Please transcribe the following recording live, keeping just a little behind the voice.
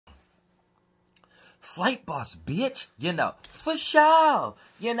Flight boss, bitch. You know, for sure.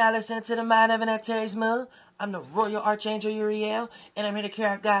 You're now listening to the Mind of an Antares Moon. I'm the Royal Archangel Uriel, and I'm here to carry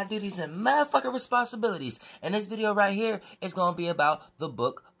out God duties and motherfucking responsibilities. And this video right here is going to be about the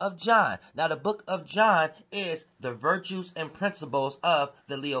Book of John. Now, the Book of John is the virtues and principles of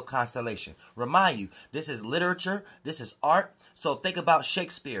the Leo constellation. Remind you, this is literature, this is art. So think about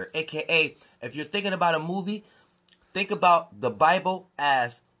Shakespeare, aka if you're thinking about a movie, think about the Bible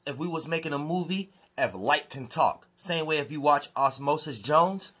as if we was making a movie. If light can talk. Same way if you watch Osmosis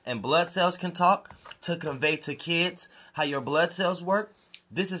Jones and blood cells can talk to convey to kids how your blood cells work.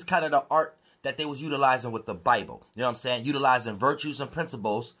 This is kind of the art that they was utilizing with the Bible. You know what I'm saying? Utilizing virtues and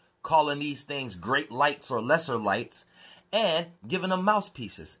principles, calling these things great lights or lesser lights, and giving them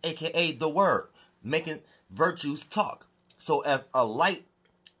mouthpieces, aka the word, making virtues talk. So if a light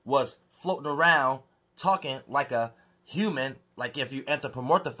was floating around talking like a human, like if you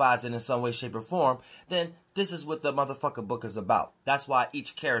anthropomorphize it in some way, shape, or form, then this is what the motherfucker book is about. That's why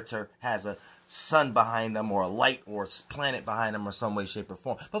each character has a sun behind them, or a light, or a planet behind them, or some way, shape, or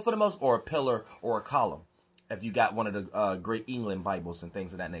form. But for the most, or a pillar, or a column, if you got one of the Great England Bibles and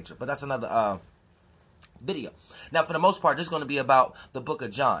things of that nature. But that's another video. Now, for the most part, this is going to be about the Book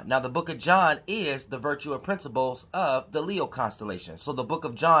of John. Now, the Book of John is the virtue and principles of the Leo constellation. So the Book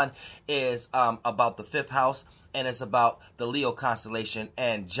of John is about the 5th house, and it's about the Leo constellation.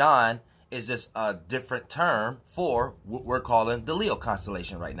 And John is just a different term for what we're calling the Leo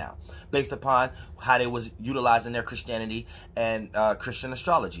constellation right now, based upon how they was utilizing their Christianity and Christian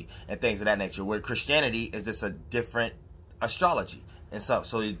astrology and things of that nature, where Christianity is just a different astrology. And so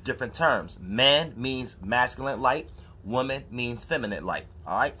different terms. Man means masculine light. Woman means feminine light.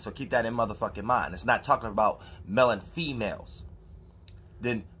 All right? So keep that in motherfucking mind. It's not talking about male and females.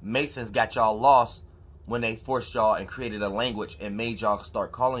 Then Masons got y'all lost when they forced y'all and created a language and made y'all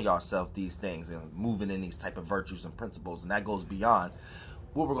start calling yourself these things and moving in these type of virtues and principles. And that goes beyond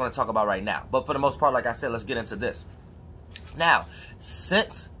what we're going to talk about right now. But for the most part, like I said, let's get into this. Now,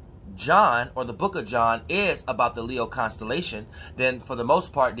 since John, or the Book of John, is about the Leo constellation, then for the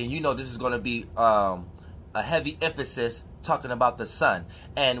most part, then you know this is going to be a heavy emphasis talking about the sun.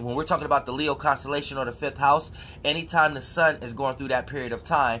 And when we're talking about the Leo constellation, or the 5th house, anytime the sun is going through that period of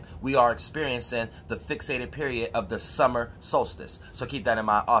time, we are experiencing the fixated period of the summer solstice. So keep that in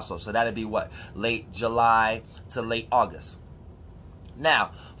mind also. So that'd be what? Late July to late August.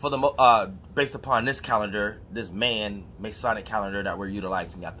 Now, for the based upon this calendar, this Masonic calendar that we're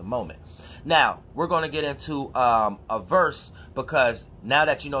utilizing at the moment. Now, we're going to get into a verse, because now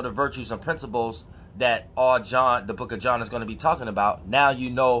that you know the virtues and principles that the Book of John is going to be talking about, now you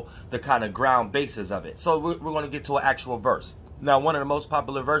know the kind of ground basis of it. So we're going to get to an actual verse. Now, one of the most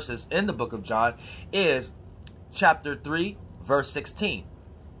popular verses in the Book of John is chapter 3, verse 16.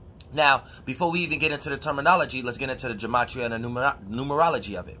 Now, before we even get into the terminology, let's get into the gematria and the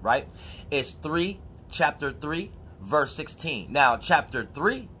numerology of it, right? It's chapter 3, verse 16. Now, chapter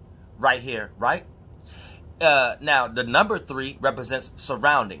 3, right here, right? Now, the number 3 represents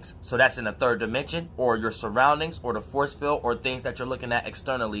surroundings. So that's in the 3rd dimension, or your surroundings, or the force field, or things that you're looking at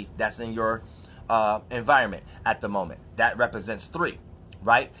externally that's in your environment at the moment. That represents 3,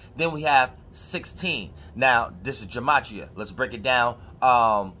 right? Then we have 16. Now, this is gematria. Let's break it down.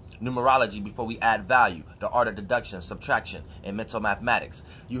 Numerology before we add value, the art of deduction, subtraction, and mental mathematics.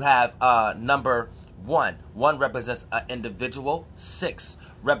 You have number 1. 1 represents an individual. 6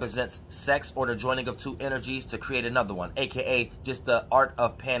 represents sex, or the joining of 2 energies to create another one, aka just the art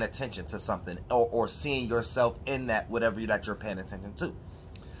of paying attention to something, or seeing yourself in that, whatever that you're paying attention to.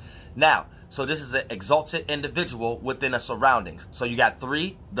 Now, so this is an exalted individual within a surroundings. So you got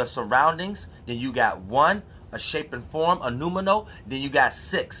 3, the surroundings, then you got 1, a shape and form, a numino, then you got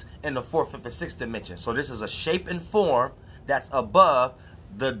 6 in the 4th, 5th, and 6th dimension. So this is a shape and form that's above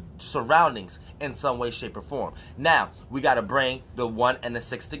the surroundings in some way, shape, or form. Now, we got to bring the 1 and the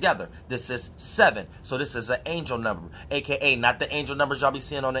 6 together. This is 7. So this is an angel number, aka not the angel numbers y'all be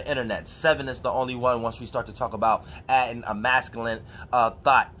seeing on the internet. 7 is the only one once we start to talk about adding a masculine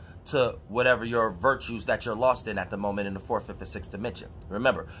thought to whatever your virtues that you're lost in at the moment in the 4th, 5th, and 6th dimension.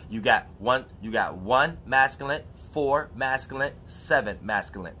 Remember, you got 1 masculine, 4 masculine, 7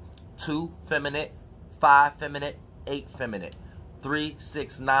 masculine, 2 feminine, 5 feminine, 8 feminine, 3,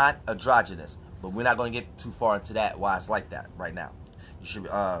 6, 9 androgynous. But we're not going to get too far into that, why it's like that right now. You should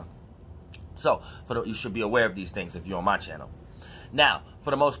you should be aware of these things if you're on my channel. Now, for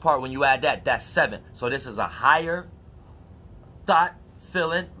the most part, when you add that, that's 7. So this is a higher thought,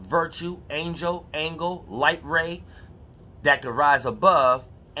 feeling, virtue, angel, angle, light ray that could rise above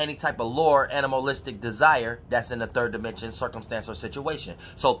any type of lower animalistic desire that's in the third dimension, circumstance, or situation.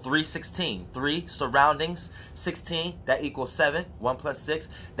 So 316, 3 surroundings, 16, that equals 7, 1 plus 6.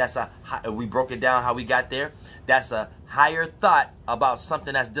 That's we broke it down how we got there. That's a higher thought about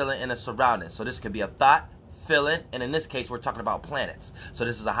something that's dealing in a surrounding. So this could be a thought, feeling, and in this case, we're talking about planets. So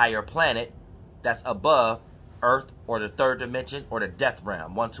this is a higher planet that's above Earth or the third dimension or the death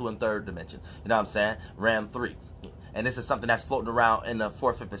realm, 1, 2, and third dimension. You know what I'm saying? Ram 3. And this is something that's floating around in the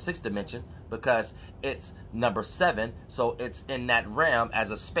 4th, 5th, and 6th dimension because it's number 7. So it's in that realm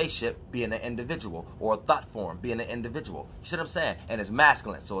as a spaceship being an individual, or a thought form being an individual. You see what I'm saying? And it's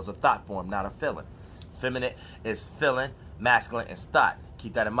masculine, so it's a thought form, not a feeling. Feminine is feeling, masculine is thought.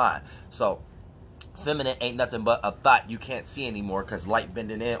 Keep that in mind. So feminine ain't nothing but a thought you can't see anymore because light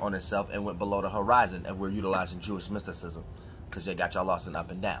bending in on itself and went below the horizon, and we're utilizing Jewish mysticism because they got y'all lost in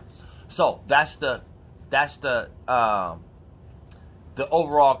up and down. So that's the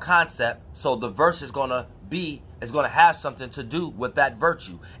overall concept. So the verse is gonna have something to do with that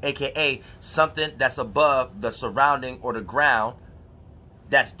virtue, aka something that's above the surrounding or the ground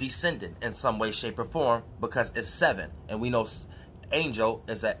that's descended in some way, shape, or form, because it's 7, and we know angel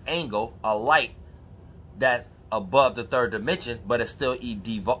is an angle, a light that's above the third dimension, but it's still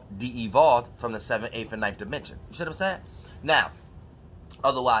de-evolved from the 7th, 8th, and 9th dimension. You see what I'm saying? Now,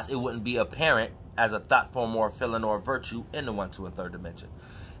 otherwise it wouldn't be apparent as a thought form or a feeling or a virtue in the 1, 2, and third dimension.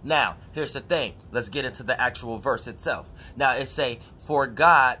 Now, here's the thing. Let's get into the actual verse itself. Now, it say, for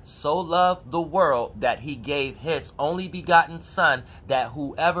God so loved the world that he gave his only begotten Son, that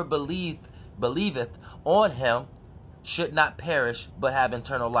whoever believeth on him should not perish, but have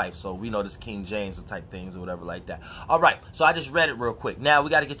eternal life. So we know this King James type things or whatever like that. All right, so I just read it real quick. Now, we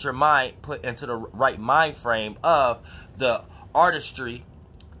got to get your mind put into the right mind frame of the artistry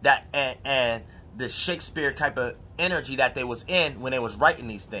that and the Shakespeare type of energy that they was in when they was writing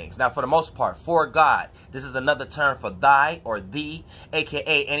these things. Now, for the most part, for God, this is another term for thy or thee,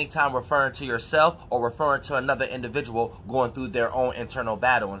 aka anytime referring to yourself or referring to another individual going through their own internal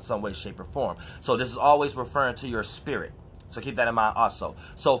battle in some way, shape, or form. So this is always referring to your spirit. So keep that in mind also.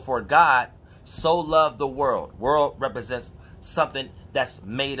 So for God so loved the world. World represents something that's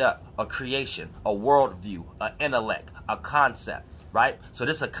made up, a creation, a worldview, an intellect, a concept. Right? So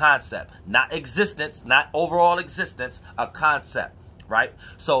this is a concept, not existence, not overall existence, a concept, right?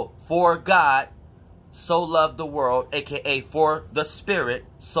 So for God so loved the world, aka for the spirit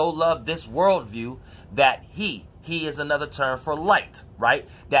so loved this worldview, that he is another term for light, right?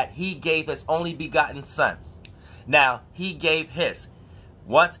 That he gave his only begotten Son. Now, he gave his.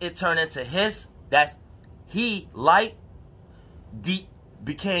 Once it turned into his, that's he, light,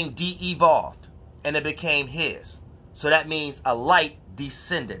 became de-evolved, and it became his. So that means a light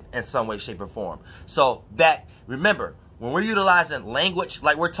descended in some way, shape, or form. So that, remember, when we're utilizing language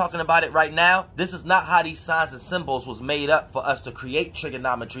like we're talking about it right now, this is not how these signs and symbols was made up for us to create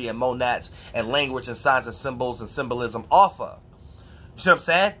trigonometry and monads and language and signs and symbols and symbolism off of. You see what I'm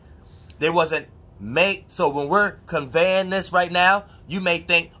saying? They wasn't made. So when we're conveying this right now, you may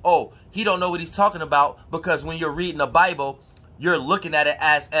think, oh, he don't know what he's talking about, because when you're reading the Bible, you're looking at it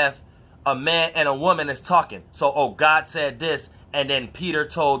as if a man and a woman is talking. So, oh, God said this, and then Peter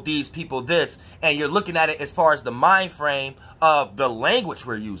told these people this, and you're looking at it as far as the mind frame of the language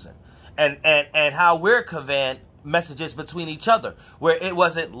we're using and how we're conveying messages between each other, where it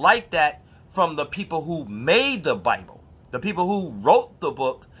wasn't like that from the people who made the Bible, the people who wrote the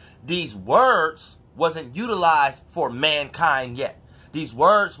book. These words wasn't utilized for mankind yet. These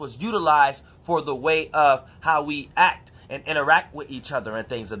words was utilized for the way of how we act and interact with each other and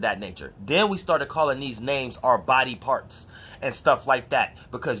things of that nature. Then we started calling these names our body parts and stuff like that,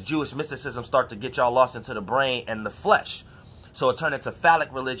 because Jewish mysticism started to get y'all lost into the brain and the flesh. So it turned into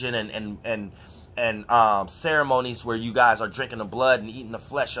phallic religion and ceremonies where you guys are drinking the blood and eating the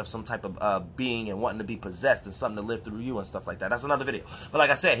flesh of some type of being and wanting to be possessed and something to live through you and stuff like that. That's another video. But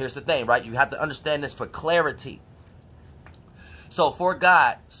like I said, here's the thing, right? You have to understand this for clarity. So for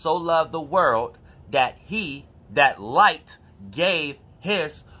God so loved the world that he, that light, gave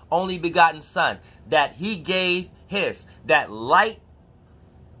his only begotten Son. That he gave his. That light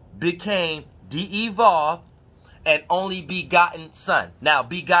became de-evolved and only begotten Son. Now,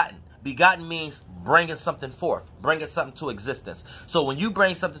 begotten. Begotten means bringing something forth. Bringing something to existence. So when you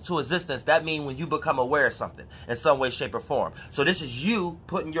bring something to existence, that means when you become aware of something in some way, shape, or form. So this is you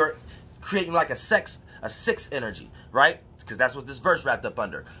putting creating like a sixth energy, right? Because that's what this verse wrapped up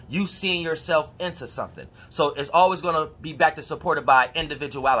under. You seeing yourself into something. So it's always going to be back to supported by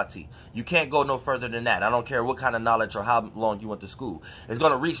individuality. You can't go no further than that. I don't care what kind of knowledge or how long you went to school. It's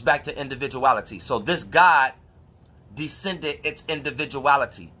going to reach back to individuality. So this God descended its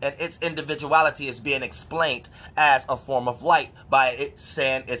individuality, and its individuality is being explained as a form of light by it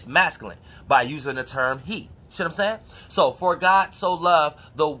saying it's masculine, by using the term he. See what I'm saying? So, for God so loved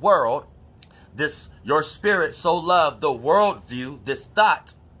the world, this, your spirit so loved the world view, this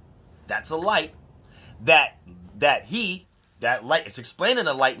thought, that's a light, that light, it's explaining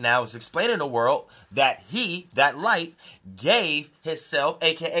the light now, it's explaining the world, that he, that light, gave himself,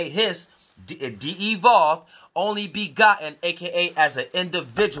 aka his de-evolved, only begotten, aka as an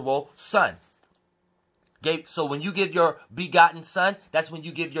individual son. So when you give your begotten son, that's when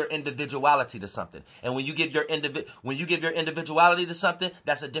you give your individuality to something. And when you give your individuality to something,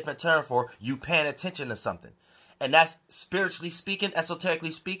 that's a different term for you paying attention to something. And that's, spiritually speaking,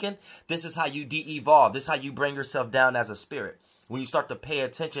 esoterically speaking, this is how you de-evolve. This is how you bring yourself down as a spirit. When you start to pay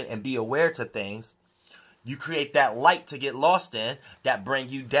attention and be aware to things, you create that light to get lost in that bring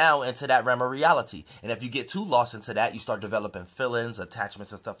you down into that realm of reality. And if you get too lost into that, you start developing feelings,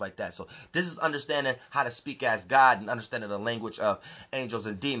 attachments, and stuff like that. So this is understanding how to speak as God and understanding the language of angels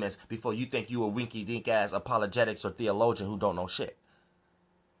and demons before you think you a winky-dink ass apologetics or theologian who don't know shit.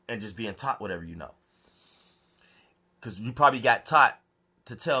 And just being taught whatever you know. Because you probably got taught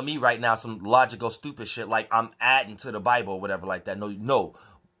to tell me right now some logical stupid shit like I'm adding to the Bible or whatever like that. No.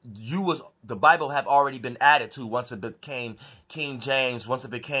 The Bible have already been added to once it became King James, once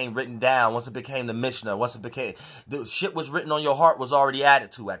it became written down, once it became the Mishnah, once it became, the shit was written on your heart was already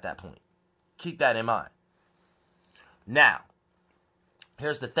added to at that point. Keep that in mind. Now,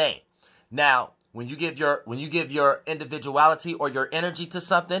 here's the thing. Now, when you give your individuality or your energy to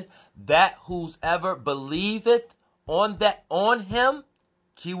something, that whoever believeth on him,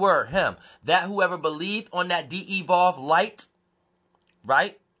 keyword him, that whoever believed on that de-evolved light,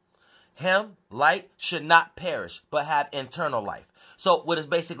 right? Him, light, should not perish, but have eternal life. So what it's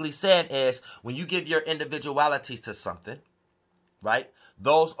basically saying is, when you give your individuality to something, right,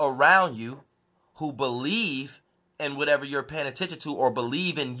 those around you who believe in whatever you're paying attention to or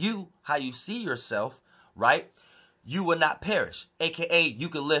believe in you, how you see yourself, right, you will not perish, aka you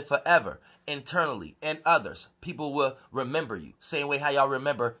can live forever, internally, and others. People will remember you, same way how y'all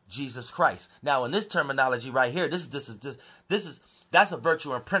remember Jesus Christ. Now, in this terminology right here, that's a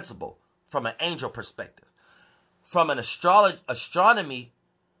virtue and principle from an angel perspective. From an astronomy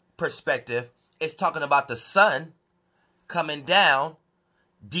perspective, it's talking about the sun coming down,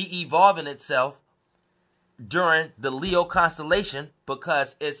 de-evolving itself during the Leo constellation,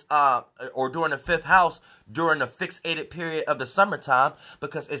 because it's or during the 5th house, during the fixated period of the summertime,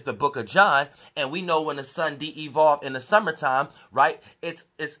 because it's the book of John, and we know when the sun de-evolved in the summertime, right, it's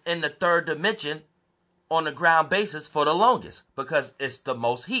in the 3rd dimension on the ground basis for the longest, because it's the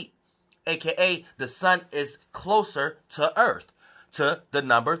most heat, aka the sun is closer to Earth, to the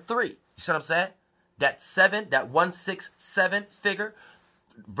number 3. You see what I'm saying? That 7, that 167 figure,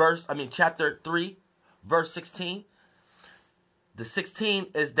 chapter 3, verse 16. The 16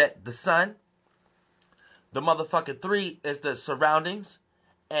 is that the sun, the motherfucking 3 is the surroundings,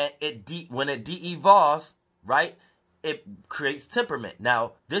 and when it de-evolves, right, it creates temperament.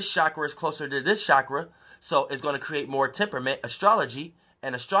 Now, this chakra is closer to this chakra, so it's going to create more temperament, astrology,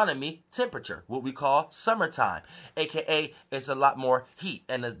 and astronomy, temperature, what we call summertime, aka it's a lot more heat,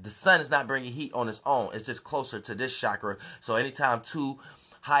 and the sun is not bringing heat on its own, it's just closer to this chakra. So anytime two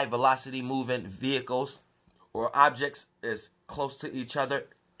high velocity moving vehicles or objects is close to each other,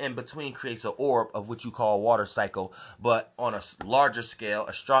 in between creates an orb of what you call a water cycle. But on a larger scale,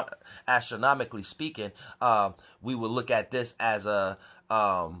 astronomically speaking, we would look at this as a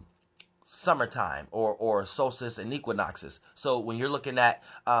summertime or solstice and equinoxes. So when you're looking at,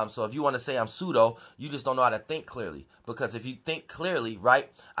 so if you want to say I'm pseudo, you just don't know how to think clearly. Because if you think clearly, right,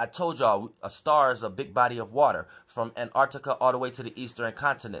 I told y'all a star is a big body of water from Antarctica all the way to the eastern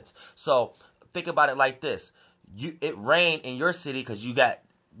continents. So think about it like this. It rained in your city because you got,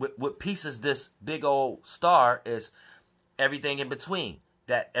 what pieces this big old star is everything in between.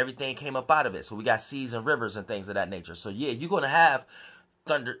 That everything came up out of it. So we got seas and rivers and things of that nature. So yeah, you're going to have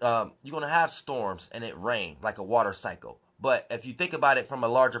thunder, you're going to have storms and it rain like a water cycle. But if you think about it from a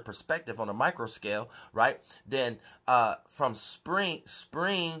larger perspective on a micro scale, right, then from spring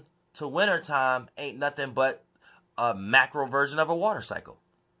to winter time ain't nothing but a macro version of a water cycle.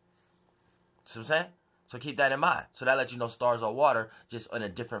 See what I'm saying? So keep that in mind. So that lets you know stars are water, just on a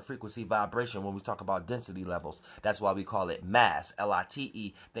different frequency vibration when we talk about density levels. That's why we call it mass,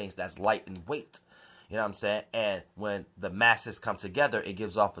 L-I-T-E, things that's light and weight. You know what I'm saying? And when the masses come together, it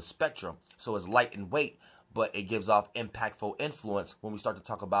gives off a spectrum. So it's light and weight, but it gives off impactful influence when we start to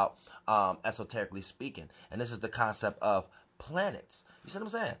talk about esoterically speaking. And this is the concept of planets. You see what I'm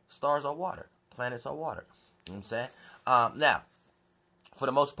saying? Stars are water. Planets are water. You know what I'm saying? Now, for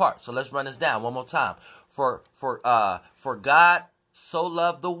the most part, so let's run this down one more time. For God so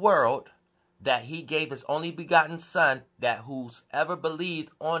loved the world that he gave his only begotten Son, that whosoever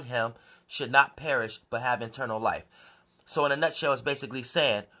believed on him should not perish but have eternal life. So in a nutshell, it's basically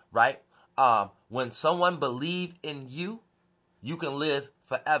saying, right, when someone believes in you, you can live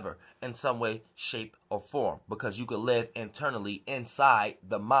forever in some way, shape, or form, because you can live internally inside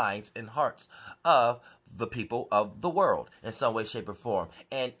the minds and hearts of the people of the world in some way, shape, or form.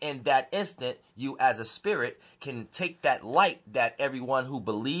 And in that instant, you as a spirit can take that light that everyone who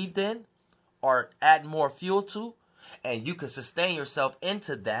believed in or add more fuel to, and you can sustain yourself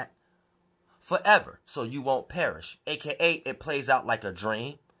into that forever, so you won't perish. AKA, it plays out like a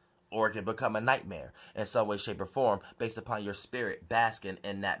dream, or it can become a nightmare in some way, shape, or form, based upon your spirit basking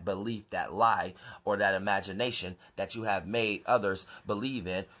in that belief, that lie, or that imagination that you have made others believe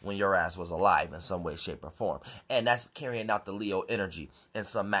in when your ass was alive in some way, shape, or form. And that's carrying out the Leo energy in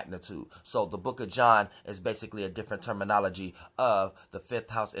some magnitude. So the book of John is basically a different terminology of the 5th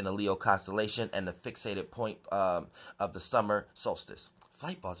house in the Leo constellation and the fixated point of the summer solstice.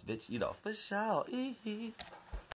 Flight boss, bitch, you know, for sure.